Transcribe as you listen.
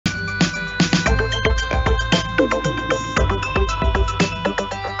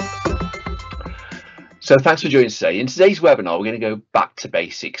So thanks for joining us today. In today's webinar, we're going to go back to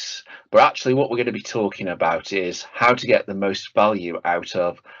basics, but actually what we're going to be talking about is how to get the most value out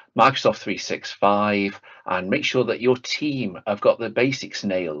of Microsoft 365 and make sure that your team have got the basics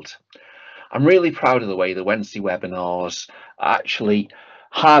nailed. I'm really proud of the way the Wednesday webinars actually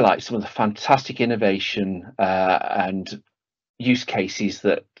highlight some of the fantastic innovation and use cases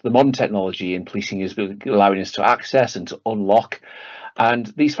that the modern technology in policing is allowing us to access and to unlock. And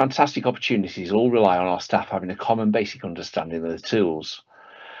these fantastic opportunities all rely on our staff having a common basic understanding of the tools.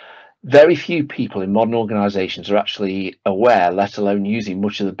 Very few people in modern organisations are actually aware, let alone using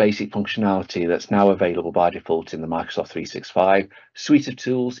much of the basic functionality that's now available by default in the Microsoft 365 suite of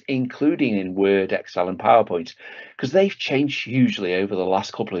tools, including in Word, Excel and PowerPoint, because they've changed hugely over the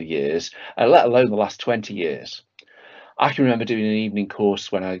last couple of years, let alone the last 20 years. I can remember doing an evening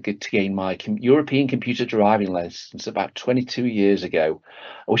course when I get to gain my European computer driving license about 22 years ago,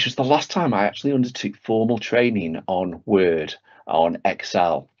 which was the last time I actually undertook formal training on Word, on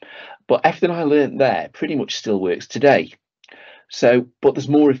Excel. But everything I learned there pretty much still works today. But there's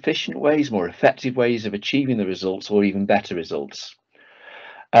more efficient ways, more effective ways of achieving the results or even better results.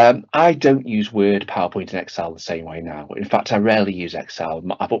 I don't use Word, PowerPoint and Excel the same way now. In fact, I rarely use Excel.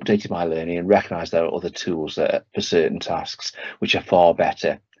 I've updated my learning and recognised there are other tools for certain tasks which are far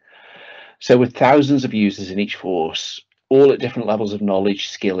better. So with thousands of users in each force, all at different levels of knowledge,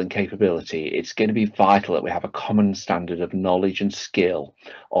 skill and capability, it's going to be vital that we have a common standard of knowledge and skill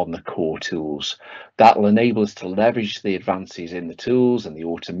on the core tools. That will enable us to leverage the advances in the tools and the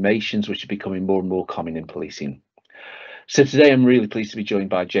automations which are becoming more and more common in policing. So today I'm really pleased to be joined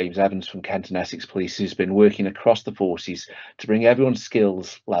by James Evans from Kent and Essex Police, who's been working across the forces to bring everyone's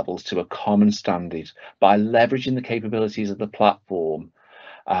skills levels to a common standard by leveraging the capabilities of the platform.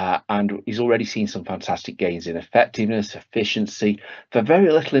 And he's already seen some fantastic gains in effectiveness, efficiency, for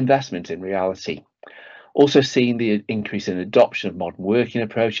very little investment in reality. Also seeing the increase in adoption of modern working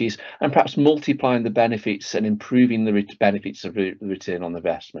approaches and perhaps multiplying the benefits and improving the benefits of the return on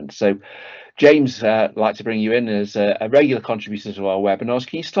investment. So James, I'd like to bring you in as a regular contributor to our webinars.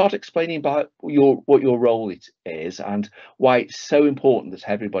 Can you start explaining about what your role is and why it's so important that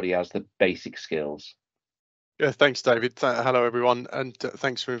everybody has the basic skills? Yeah, thanks, David. Hello, everyone, and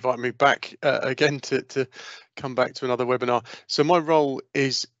thanks for inviting me back again to come back to another webinar. So my role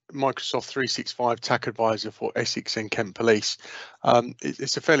is Microsoft 365 TAC Advisor for Essex and Kent Police.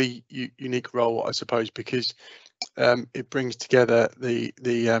 It's a fairly unique role, I suppose, because it brings together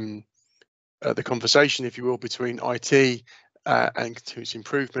the conversation, if you will, between IT and continuous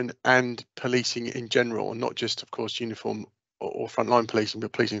improvement and policing in general, and not just, of course, uniform or frontline policing,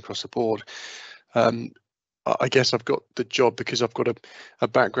 but policing across the board. I guess I've got the job because I've got a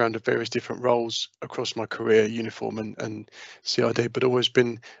background of various different roles across my career, uniform and CID, but always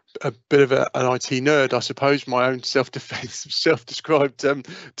been a bit of an IT nerd, I suppose, my own self-described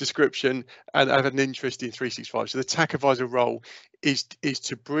description, and I've had an interest in 365. So the TAC advisor role is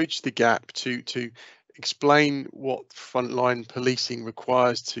to bridge the gap to explain what frontline policing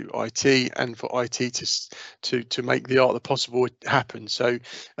requires to IT and for IT to make the art of the possible happen. So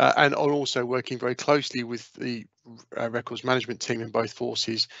and also working very closely with the records management team in both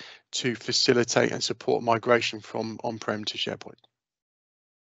forces to facilitate and support migration from on-prem to SharePoint.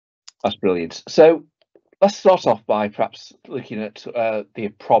 That's brilliant. So let's start off by perhaps looking at the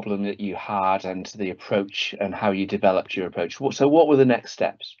problem that you had and the approach and how you developed your approach. So what were the next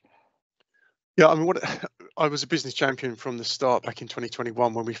steps? Yeah, I mean, I was a business champion from the start back in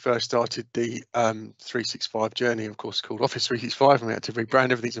 2021 when we first started the 365 journey, of course, called Office 365, and we had to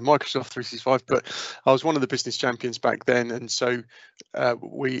rebrand everything to Microsoft 365. But I was one of the business champions back then, and so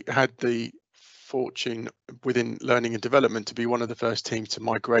we had the fortune within learning and development to be one of the first teams to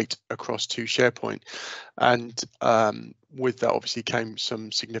migrate across to SharePoint, and with that obviously came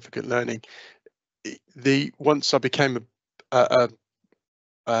some significant learning. Once I became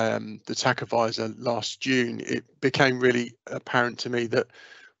the TAC advisor last June, it became really apparent to me that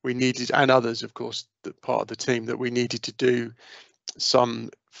we needed, and others, of course, that part of the team, that we needed to do some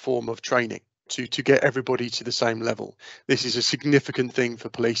form of training to get everybody to the same level. This is a significant thing for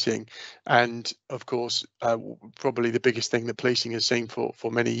policing, and of course, probably the biggest thing that policing has seen for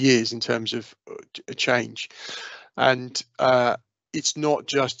many years in terms of a change. And it's not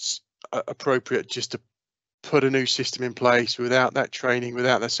just appropriate just to put a new system in place without that training,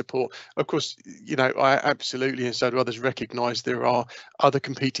 without that support. Of course, you know, I absolutely, and so do others, recognise there are other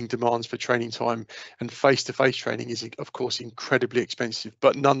competing demands for training time, and face-to-face training is, of course, incredibly expensive.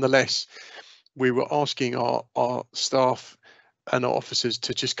 But nonetheless, we were asking our staff and our officers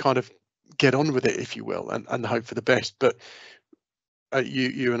to just kind of get on with it, if you will, and hope for the best. But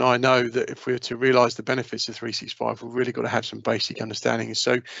you and I know that if we're to realise the benefits of 365, we've really got to have some basic understanding.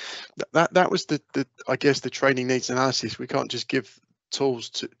 So that was the I guess the training needs analysis. We can't just give tools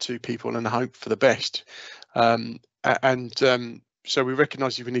to people and hope for the best. So we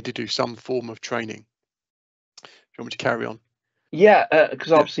recognise we need to do some form of training. Do you want me to carry on? Yeah,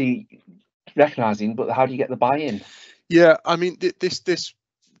 because obviously recognising, but how do you get the buy-in? Yeah, I mean, this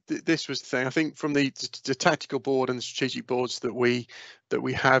was the thing. I think from the tactical board and the strategic boards that we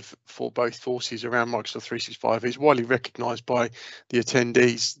have for both forces around Microsoft 365 is widely recognised by the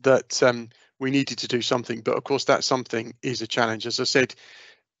attendees that we needed to do something. But of course, that something is a challenge. As I said,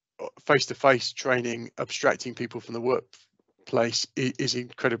 face-to-face training, abstracting people from the workplace is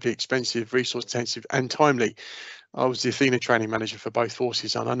incredibly expensive, resource intensive, and timely. I was the Athena training manager for both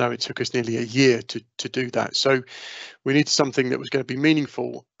forces, and I know it took us nearly a year to do that. So we needed something that was going to be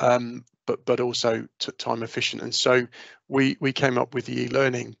meaningful, but also time efficient. And so we came up with the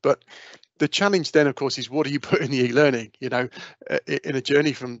e-learning. But the challenge then, of course, is what do you put in the e-learning? You know, in a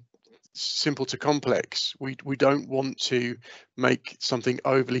journey from simple to complex, we don't want to make something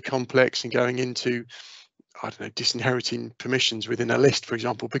overly complex and going into, I don't know, disinheriting permissions within a list, for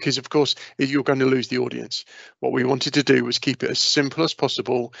example, because of course you're going to lose the audience. What we wanted to do was keep it as simple as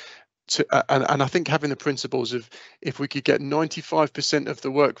possible. And I think having the principles of, if we could get 95% of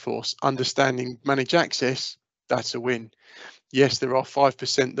the workforce understanding managed access, that's a win. Yes, there are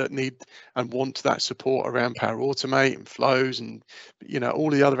 5% that need and want that support around Power Automate and flows and, you know, all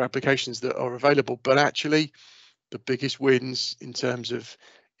the other applications that are available. But actually, the biggest wins in terms of,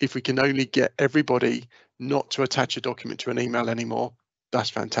 if we can only get everybody not to attach a document to an email anymore, that's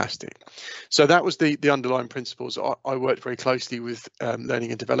fantastic. So that was the underlying principles. I worked very closely with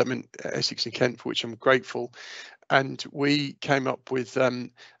learning and development at Essex and Kent, for which I'm grateful. And we came up with a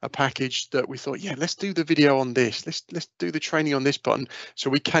package that we thought, yeah, let's do the video on this. Let's do the training on this button. So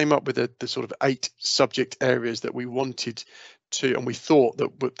we came up with the sort of 8 subject areas that we wanted to, and we thought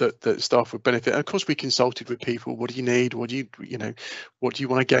that staff would benefit. And of course, we consulted with people. What do you need? What do you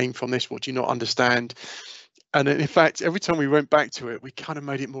want to gain from this? What do you not understand? And in fact, every time we went back to it, we kind of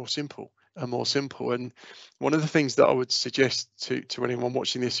made it more simple and more simple. And one of the things that I would suggest to anyone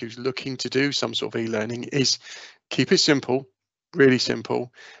watching this who's looking to do some sort of e-learning is keep it simple, really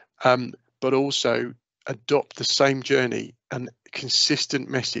simple, but also adopt the same journey and consistent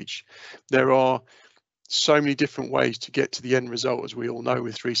message. There are so many different ways to get to the end result, as we all know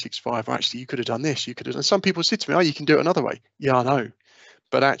with 365. Actually, you could have done this, you could have done. Some people said to me, oh, you can do it another way. Yeah, I know.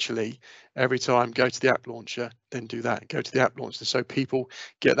 But actually, every time, go to the app launcher, then do that, go to the app launcher. So people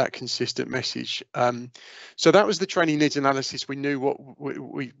get that consistent message. So that was the training needs analysis. We knew what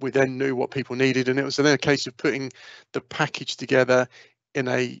we then knew what people needed, and it was then a case of putting the package together in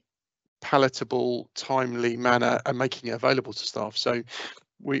a palatable, timely manner and making it available to staff. So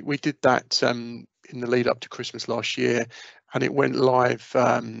we did that in the lead up to Christmas last year, and it went live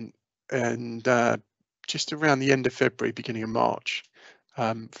just around the end of February, beginning of March.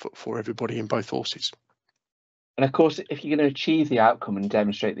 For everybody in both forces. And of course, if you're going to achieve the outcome and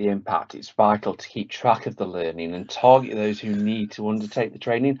demonstrate the impact, it's vital to keep track of the learning and target those who need to undertake the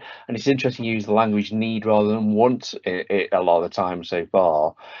training. And it's interesting you use the language need rather than want it a lot of the time so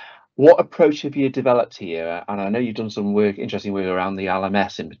far. What approach have you developed here? And I know you've done some work, interesting work around the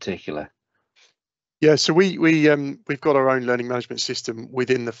LMS in particular. Yeah, so we've got our own learning management system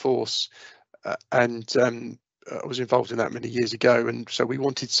within the force, and I was involved in that many years ago, and so we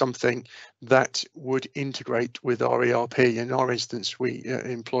wanted something that would integrate with our ERP. In our instance, we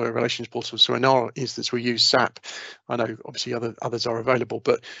employer relations portal. So in our instance, we use SAP. I know obviously others are available,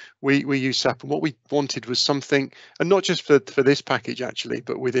 but we use SAP. And what we wanted was something, and not just for this package actually,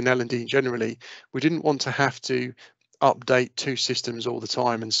 but within L&D generally, we didn't want to have to update 2 systems all the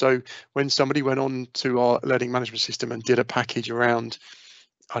time. And so when somebody went on to our learning management system and did a package around,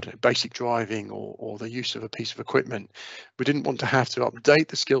 I don't know, basic driving or the use of a piece of equipment, we didn't want to have to update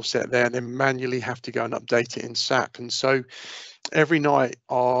the skill set there and then manually have to go and update it in SAP. And so every night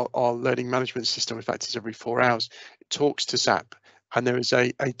our learning management system, in fact it's every 4 hours, it talks to SAP, and there is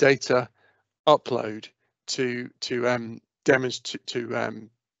a data upload to demonstrate, to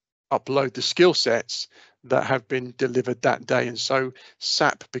upload the skill sets that have been delivered that day. And so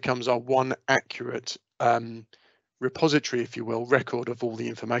SAP becomes our one accurate repository, if you will, record of all the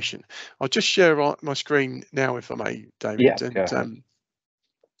information. I'll just share my screen now, if I may, David. Yeah, and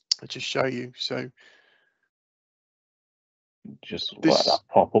I'll just show you. So just let that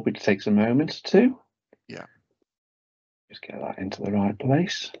pop up. It takes a moment or two. Yeah. Just get that into the right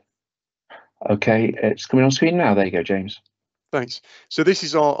place. Okay, it's coming on screen now. There you go, James. Thanks. So this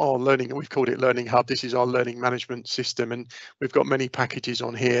is our learning, we've called it Learning Hub. This is our learning management system, and we've got many packages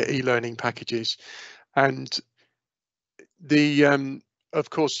on here, e-learning packages. And the of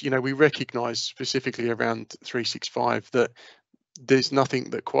course, we recognize specifically around 365 that there's nothing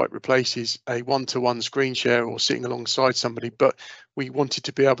that quite replaces a one-to-one screen share or sitting alongside somebody, but we wanted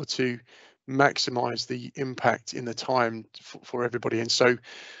to be able to maximize the impact in the time for everybody. And so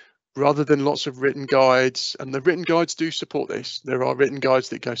rather than lots of written guides, and the written guides do support this, there are written guides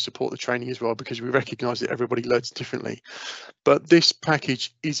that go support the training as well, because we recognize that everybody learns differently. But this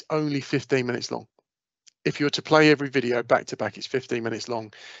package is only 15 minutes long. If you were to play every video back to back, it's 15 minutes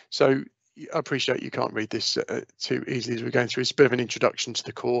long. So I appreciate you can't read this too easily as we're going through. It's a bit of an introduction to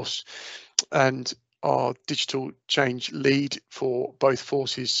the course, and our digital change lead for both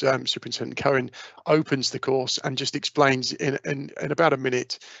forces, Superintendent Cohen, opens the course and just explains in about a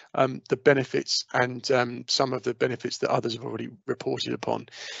minute the benefits and some of the benefits that others have already reported upon.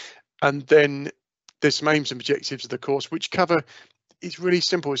 And then there's some aims and objectives of the course, which cover, it's really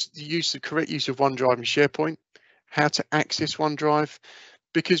simple. It's the correct use of OneDrive and SharePoint, how to access OneDrive,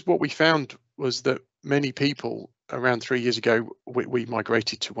 because what we found was that many people around 3 years ago, we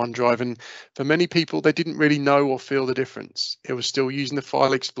migrated to OneDrive, and for many people, they didn't really know or feel the difference. It was still using the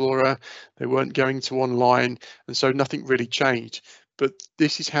file explorer. They weren't going to online, and so nothing really changed. But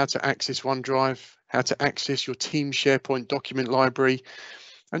this is how to access OneDrive, how to access your team SharePoint document library,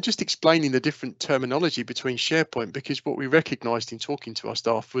 and just explaining the different terminology between SharePoint, because what we recognized in talking to our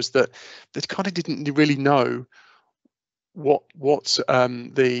staff was that they kind of didn't really know what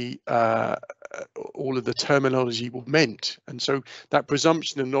all of the terminology meant. And so that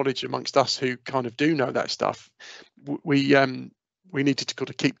presumption of knowledge amongst us who kind of do know that stuff, we needed to kind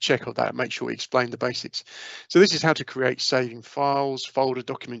of keep check of that and make sure we explain the basics. So this is how to create saving files, folder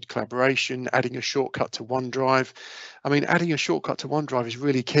document collaboration, adding a shortcut to OneDrive. I mean, adding a shortcut to OneDrive is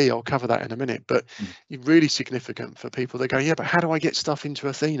really key. I'll cover that in a minute, but it's really significant for people that go, yeah, but how do I get stuff into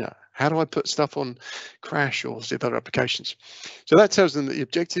Athena? How do I put stuff on Crash or other applications? So that tells them the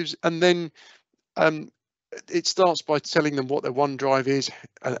objectives, and then it starts by telling them what their OneDrive is,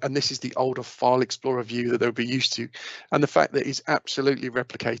 and this is the older file explorer view that they'll be used to, and the fact that it's absolutely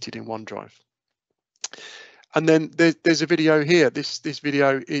replicated in OneDrive. And then there's a video here. This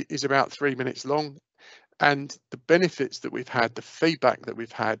video is about 3 minutes long, and the benefits that we've had, the feedback that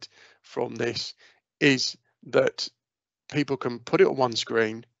we've had from this, is that people can put it on one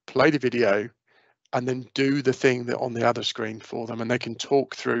screen, play the video, and then do the thing that on the other screen for them, and they can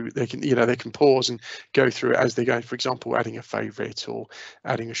talk through, they can pause and go through it as they go, for example, adding a favorite or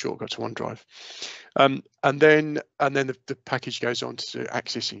adding a shortcut to OneDrive. And then the package goes on to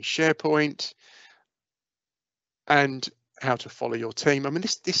accessing SharePoint and how to follow your team. I mean,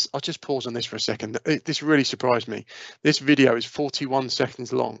 this I'll just pause on this for a second. This really surprised me. This video is 41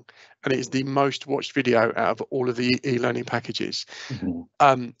 seconds long, and it is the most watched video out of all of the e-learning packages.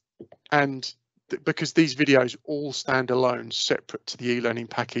 And because these videos all stand alone, separate to the e-learning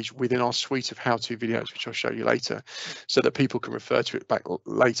package within our suite of how-to videos, which I'll show you later, so that people can refer to it back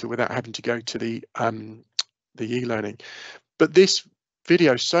later without having to go to the e-learning. But this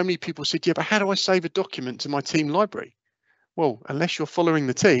video, so many people said, yeah, but how do I save a document to my team library? Well, unless you're following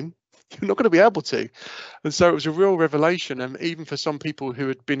the team, you're not going to be able to. And so it was a real revelation, and even for some people who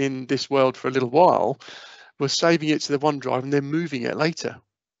had been in this world for a little while, were saving it to the OneDrive and then moving it later.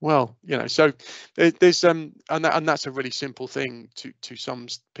 Well, so there's and that's a really simple thing to some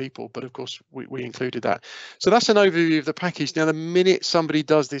people, but of course we included that. So that's an overview of the package. Now, the minute somebody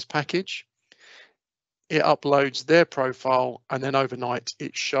does this package, it uploads their profile, and then overnight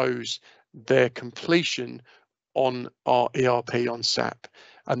it shows their completion on our ERP on SAP.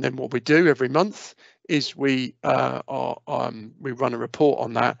 And then what we do every month is we run a report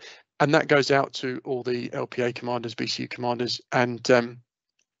on that, and that goes out to all the LPA commanders, BCU commanders, and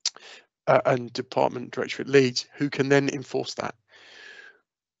department directorate leads, who can then enforce that.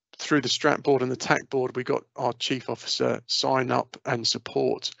 Through the strat board and the TAC board, we got our chief officer sign up and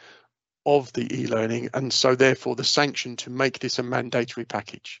support of the e-learning, and so therefore the sanction to make this a mandatory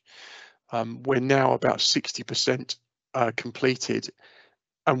package. We're now about 60% completed,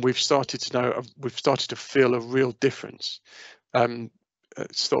 and we've started to feel a real difference.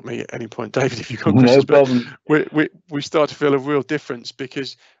 Stop me at any point, David, if you've got questions. No problem. We start to feel a real difference,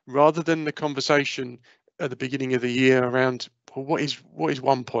 because rather than the conversation at the beginning of the year around, well, what is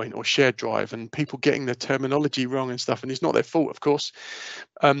OnePoint or shared drive, and people getting the terminology wrong and stuff, and it's not their fault, of course,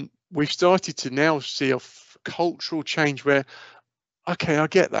 we've started to now see a cultural change where, okay, I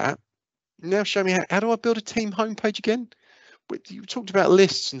get that. Now show me how do I build a team homepage again? You talked about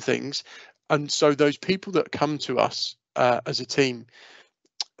lists and things, and so those people that come to us as a team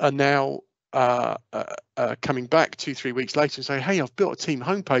are now coming back 2-3 weeks later and say, hey, I've built a team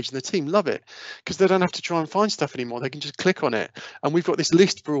homepage, and the team love it because they don't have to try and find stuff anymore. They can just click on it, and we've got this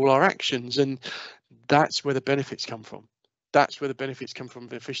list for all our actions, and that's where the benefits come from. That's where the benefits come from,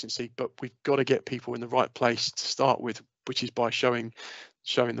 the efficiency. But we've got to get people in the right place to start with, which is by showing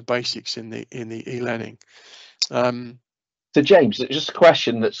the basics in the e-learning. So James, just a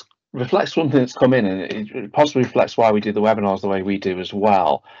question that reflects something that's come in, and it possibly reflects why we do the webinars the way we do as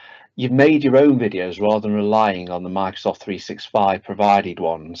well. You've made your own videos rather than relying on the Microsoft 365 provided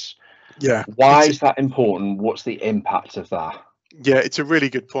ones. Yeah. Why is that important? What's the impact of that? Yeah, it's a really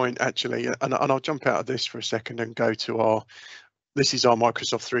good point, actually. And I'll jump out of this for a second and go to this is our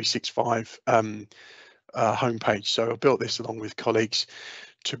Microsoft 365 homepage. So I built this along with colleagues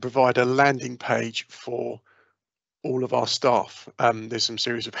to provide a landing page for all of our staff. There's some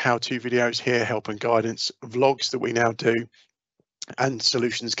series of how-to videos here, help and guidance, vlogs that we now do, and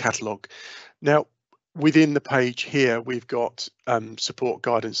solutions catalog. Now, within the page here, we've got support,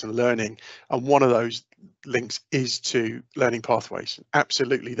 guidance and learning, and one of those links is to learning pathways.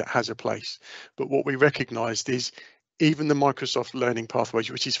 Absolutely, that has a place. But what we recognized is even the Microsoft learning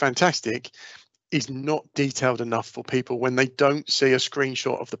pathways, which is fantastic, is not detailed enough for people when they don't see a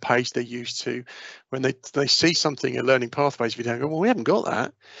screenshot of the page they're used to. When they see something in learning pathways video, go, well, we haven't got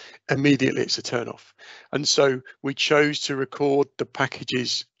that. Immediately it's a turn off. And so we chose to record the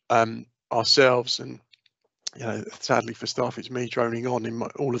packages ourselves, and sadly for staff, it's me droning on in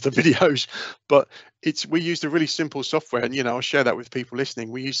all of the videos, but we used a really simple software, and I'll share that with people listening.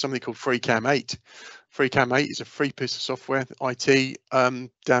 We use something called FreeCam 8. FreeCam 8 is a free piece of software. IT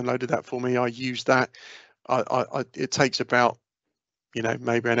downloaded that for me. I use that. It takes about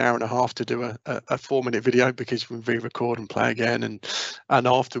maybe an hour and a half to do a 4-minute video, because we re-record and play again, and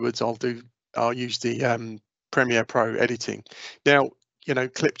afterwards I'll use the Premiere Pro editing. Now,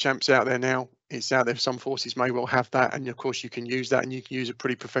 Clipchamp's out there now. It's out there. Some forces may well have that, and of course you can use that, and you can use a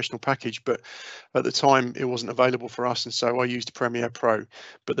pretty professional package, but at the time it wasn't available for us, and so I used Premiere Pro.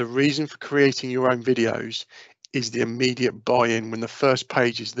 But the reason for creating your own videos is the immediate buy-in. When the first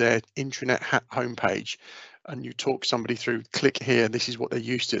page is their intranet homepage, and you talk somebody through, click here, this is what they're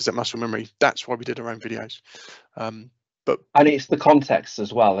used to, it's that muscle memory. That's why we did our own videos. And it's the context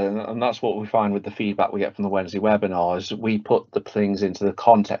as well, and that's what we find with the feedback we get from the Wednesday webinars. We put the things into the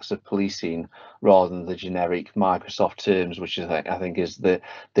context of policing rather than the generic Microsoft terms, which I think is the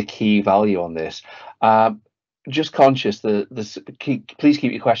key value on this. Just conscious that please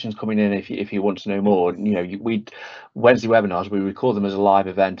keep your questions coming in if you want to know more. We Wednesday webinars, we record them as a live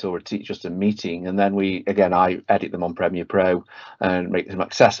event or just a meeting, and then I edit them on Premiere Pro and make them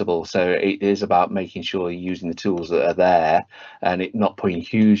accessible. So it is about making sure you're using the tools that are there and it not putting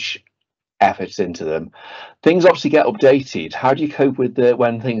huge efforts into them. Things obviously get updated. How do you cope with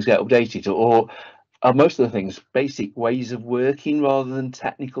when things get updated, or are most of the things basic ways of working rather than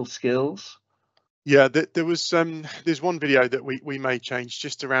technical skills? Yeah, there's one video that we made change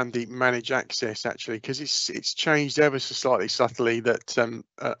just around the manage access, actually, because it's changed ever so slightly subtly, that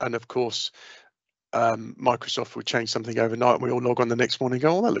and of course Microsoft would change something overnight and we all log on the next morning and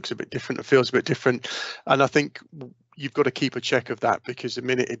go, oh, that looks a bit different, it feels a bit different. And I think you've got to keep a check of that, because the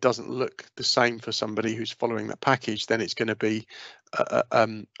minute it doesn't look the same for somebody who's following that package, then it's going to be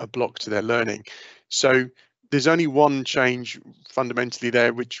a block to their learning. So there's only one change fundamentally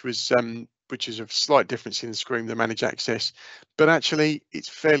there, which is a slight difference in the screen, the manage access, but actually it's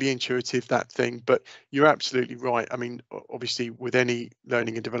fairly intuitive, that thing. But you're absolutely right. I mean, obviously with any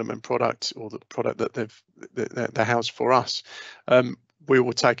learning and development product, or the product that they're housed for us, we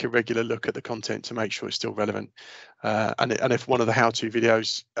will take a regular look at the content to make sure it's still relevant. And if one of the how-to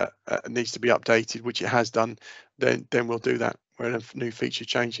videos needs to be updated, which it has done, then we'll do that when a new feature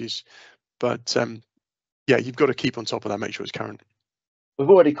changes. But yeah, you've got to keep on top of that, make sure it's current. We've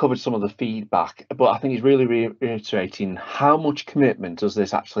already covered some of the feedback, but I think it's really reiterating how much commitment does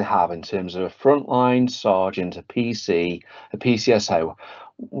this actually have in terms of a frontline sergeant, a PC, a PCSO.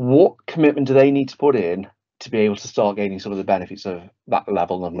 What commitment do they need to put in to be able to start gaining some of the benefits of that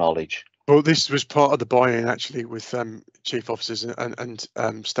level of knowledge? Well, this was part of the buy-in actually with chief officers and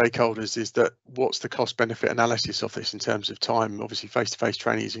stakeholders, is that what's the cost benefit analysis of this in terms of time? Obviously face-to-face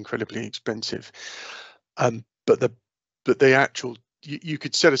training is incredibly expensive, but the actual, you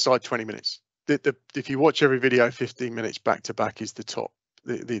could set aside 20 minutes. If you watch every video, 15 minutes back to back is the top,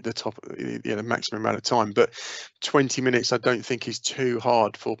 the maximum amount of time. But 20 minutes I don't think is too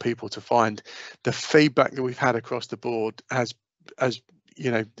hard for people to find. The feedback that we've had across the board has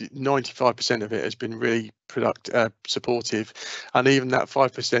 95% of it has been really supportive, and even that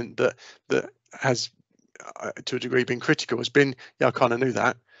 5% that has to a degree been critical has been, yeah, I kind of knew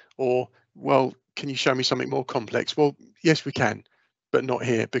that, or, well, can you show me something more complex? Well, yes, we can, but not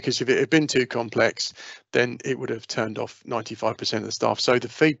here, because if it had been too complex, then it would have turned off 95% of the staff. So the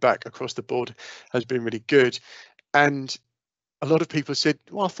feedback across the board has been really good. And a lot of people said,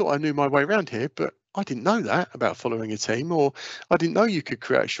 well, I thought I knew my way around here, but I didn't know that about following a team, or I didn't know you could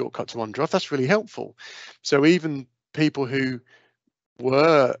create a shortcut to OneDrive. That's really helpful. So even people who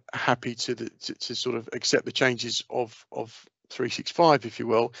were happy to sort of accept the changes of 365, if you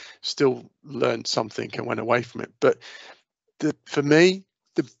will, still learned something and went away from it. But for me,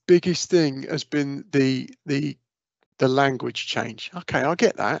 the biggest thing has been the language change. Okay, I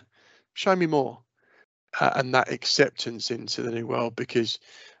get that. Show me more. And that acceptance into the new world, because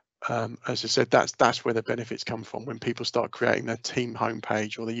as I said, that's where the benefits come from, when people start creating their team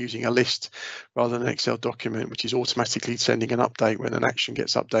homepage, or they're using a list rather than an Excel document, which is automatically sending an update when an action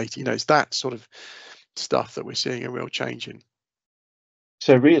gets updated. You know, it's that sort of stuff that we're seeing a real change in.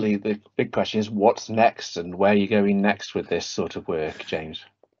 So really, the big question is, what's next, and where are you going next with this sort of work, James?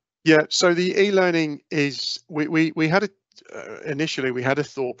 Yeah, so the e-learning is, we had a initially we had a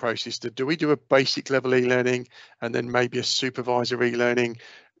thought process to, do we do a basic level e-learning and then maybe a supervisor e-learning,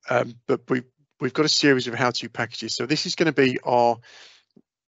 but we've got a series of how-to packages. So this is going to be our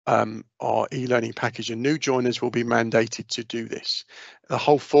e-learning package, and new joiners will be mandated to do this. The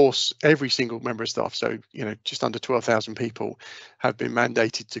whole force, every single member of staff, so you know, just under 12,000 people have been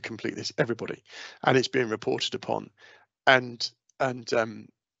mandated to complete this, everybody, and it's being reported upon.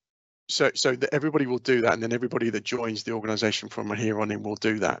 So that everybody will do that, and then everybody that joins the organisation from here on in will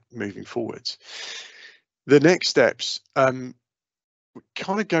do that moving forwards. The next steps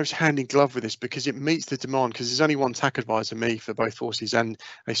kind of goes hand in glove with this, because it meets the demand, because there's only one TAC advisor, me, for both forces, and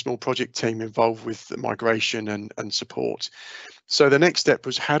a small project team involved with the migration and support. So the next step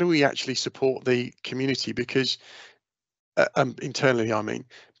was, how do we actually support the community? Because internally, I mean,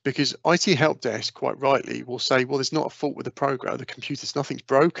 because IT help desk quite rightly will say, well, there's not a fault with the program, the computers, nothing's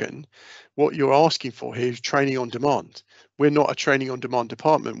broken. What you're asking for here is training on demand. We're not a training on demand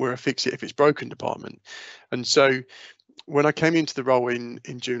department, we're a fix it if it's broken department. And so when I came into the role in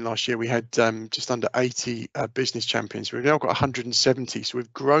June last year, we had just under 80 business champions. We've now got 170, so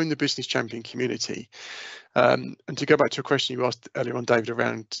we've grown the business champion community. And to go back to a question you asked earlier on, David,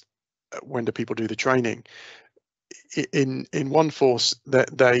 around when do people do the training? In one force,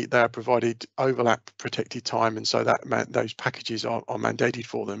 that they are provided overlap protected time, and so that those packages are mandated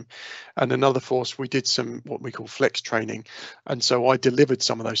for them. And another force, we did some what we call flex training, and so I delivered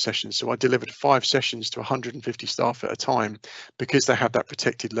some of those sessions. So I delivered 5 sessions to 150 staff at a time, because they have that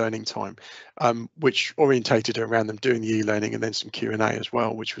protected learning time, which orientated around them doing the e-learning, and then some Q&A as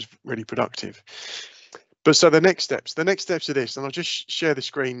well, which was really productive. But so the next steps are this, and I'll just share the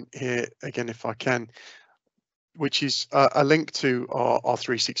screen here again if I can, which is a link to our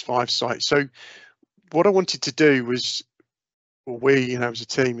 365 site. So what I wanted to do was, well, we, you know, as a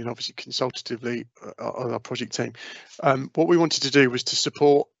team, and obviously consultatively our project team, what we wanted to do was to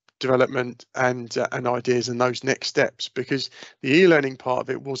support development and ideas and those next steps, because the e-learning part of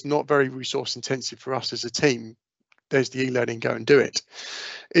it was not very resource intensive for us as a team. There's the e-learning, go and do it.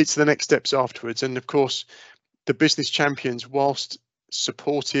 It's the next steps afterwards. And of course, the business champions, whilst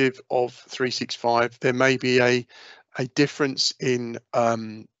supportive of 365, there may be a difference in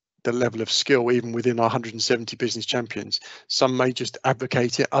the level of skill even within our 170 business champions. Some may just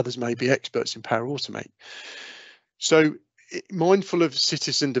advocate it, others may be experts in Power Automate. So mindful of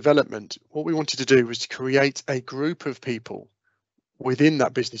citizen development, what we wanted to do was to create a group of people within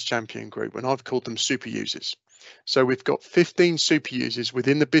that business champion group, and I've called them super users. So we've got 15 super users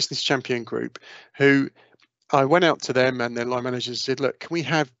within the business champion group who I went out to them and their line managers and said, look, can we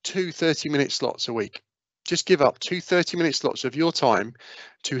have 2 30-minute slots a week? Just give up 2 30-minute slots of your time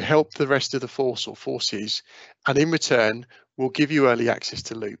to help the rest of the force or forces. And in return, we'll give you early access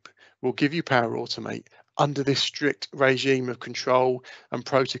to Loop. We'll give you Power Automate under this strict regime of control and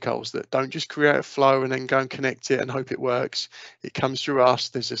protocols that don't just create a flow and then go and connect it and hope it works. It comes through us.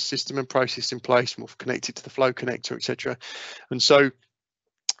 There's a system and process in place, and we'll connect it to the flow connector, etc. And so,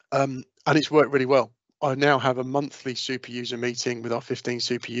 and it's worked really well. I now have a monthly super user meeting with our 15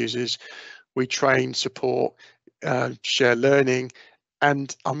 super users. We train, support, share learning,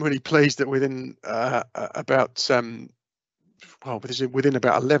 and I'm really pleased that within within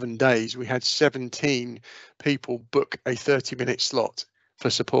about 11 days, we had 17 people book a 30-minute slot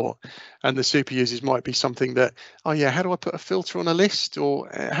for support. And the super users might be something that, oh yeah, how do I put a filter on a list, or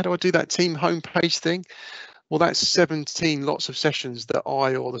how do I do that team homepage thing? Well, that's 17 lots of sessions that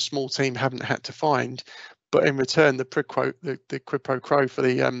I or the small team haven't had to find, but in return, the quid pro quo for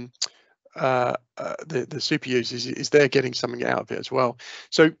the the super users is they're getting something out of it as well.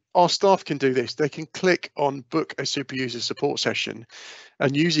 So our staff can do this. They can click on book a super user support session,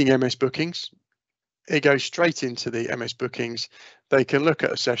 and using MS Bookings, it goes straight into the MS Bookings. They can look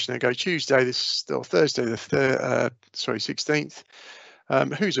at a session and go Tuesday, Thursday the 16th.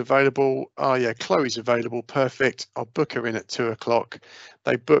 Who's available? Oh yeah, Chloe's available. Perfect. I'll book her in at 2 o'clock.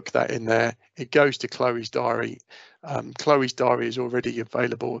 They book that in there. It goes to Chloe's diary. Chloe's diary is already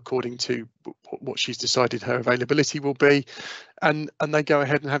available according to what she's decided her availability will be, and they go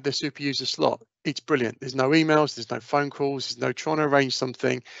ahead and have their super user slot. It's brilliant. There's no emails, there's no phone calls, there's no trying to arrange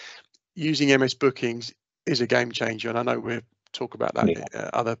something. Using MS Bookings is a game changer, and I know we'll talk about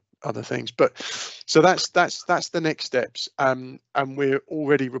that other things, but so that's the next steps, and we're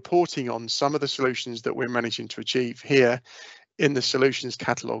already reporting on some of the solutions that we're managing to achieve here in the solutions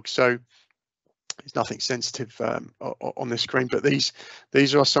catalog. So there's nothing sensitive on this screen, but these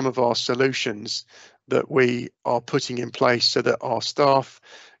are some of our solutions that we are putting in place so that our staff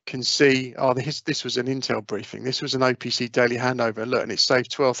can see, oh, this was an Intel briefing, this was an OPC daily handover, look, and it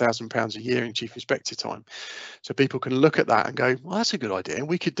saved £12,000 a year in chief inspector time. So people can look at that and go, well, that's a good idea, and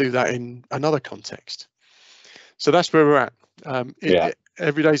we could do that in another context. So that's where we're at.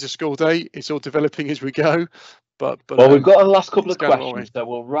 Every day's a school day. It's all developing as we go. But well, we've got a last couple of questions, so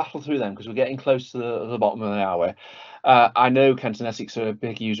we'll rattle through them because we're getting close to the bottom of the hour. I know Kent and Essex are a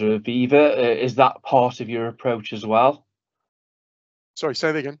big user of Viva. Is that part of your approach as well? Sorry,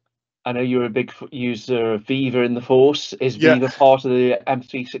 say that again. I know you're a big user of Viva in the force. Is Viva part of the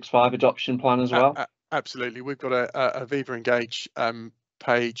M365 adoption plan as well? Absolutely. We've got a Viva Engage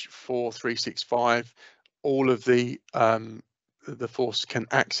page for 365. All of the force can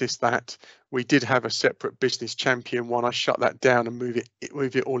access that. We did have a separate business champion one. I shut that down and move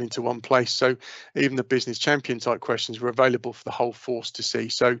it all into one place. So even the business champion type questions were available for the whole force to see.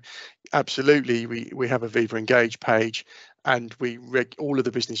 So absolutely, we have a Viva Engage page, and all of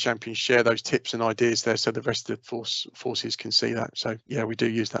the business champions share those tips and ideas there, so the rest of the forces can see that. So yeah, we do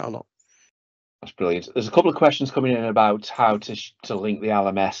use that a lot. That's brilliant. There's a couple of questions coming in about how to link the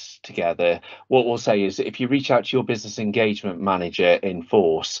LMS together. What we'll say is if you reach out to your business engagement manager in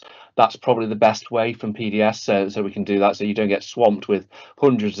Force, that's probably the best way from PDS, so we can do that, so you don't get swamped with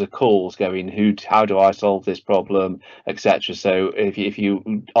hundreds of calls going, how do I solve this problem, etc. So if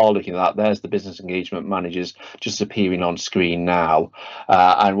you are looking at that, there's the business engagement managers just appearing on screen now,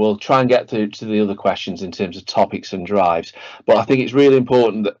 and we'll try and get to the other questions in terms of topics and drives. But I think it's really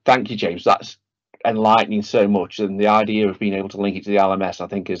important that, thank you, James, that's enlightening so much, and the idea of being able to link it to the LMS I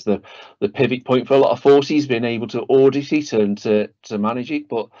think is the pivot point for a lot of forces, being able to audit it and to manage it.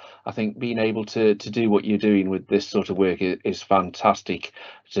 But I think being able to do what you're doing with this sort of work is fantastic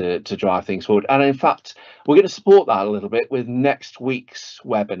to drive things forward. And in fact, we're going to support that a little bit with next week's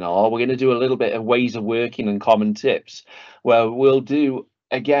webinar. We're going to do a little bit of ways of working and common tips, where we'll do,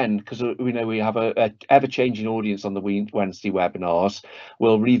 again, because we know we have a ever-changing audience on the Wednesday webinars,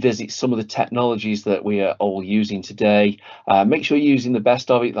 we'll revisit some of the technologies that we are all using today. Make sure you're using the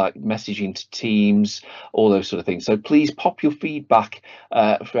best of it, like messaging to Teams, all those sort of things. So please pop your feedback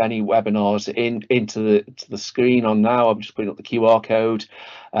for any webinars into the screen on now. I'm just putting up the QR code,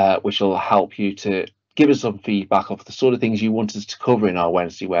 which will help you to give us some feedback of the sort of things you want us to cover in our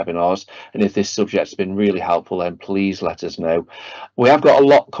Wednesday webinars. And if this subject's been really helpful, then please let us know. We have got a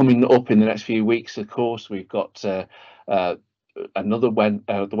lot coming up in the next few weeks, of course. We've got next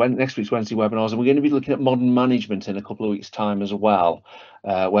week's Wednesday webinars, and we're going to be looking at modern management in a couple of weeks' time as well,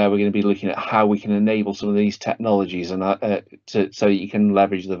 where we're going to be looking at how we can enable some of these technologies and so you can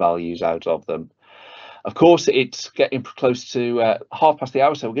leverage the values out of them. Of course, it's getting close to 1/2 the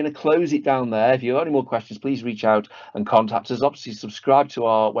hour, so we're going to close it down there. If you have any more questions, please reach out and contact us. Obviously, subscribe to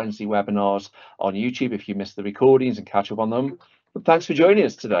our Wednesday webinars on YouTube if you missed the recordings and catch up on them. But thanks for joining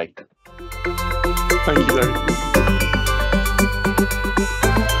us today. Thank you, David.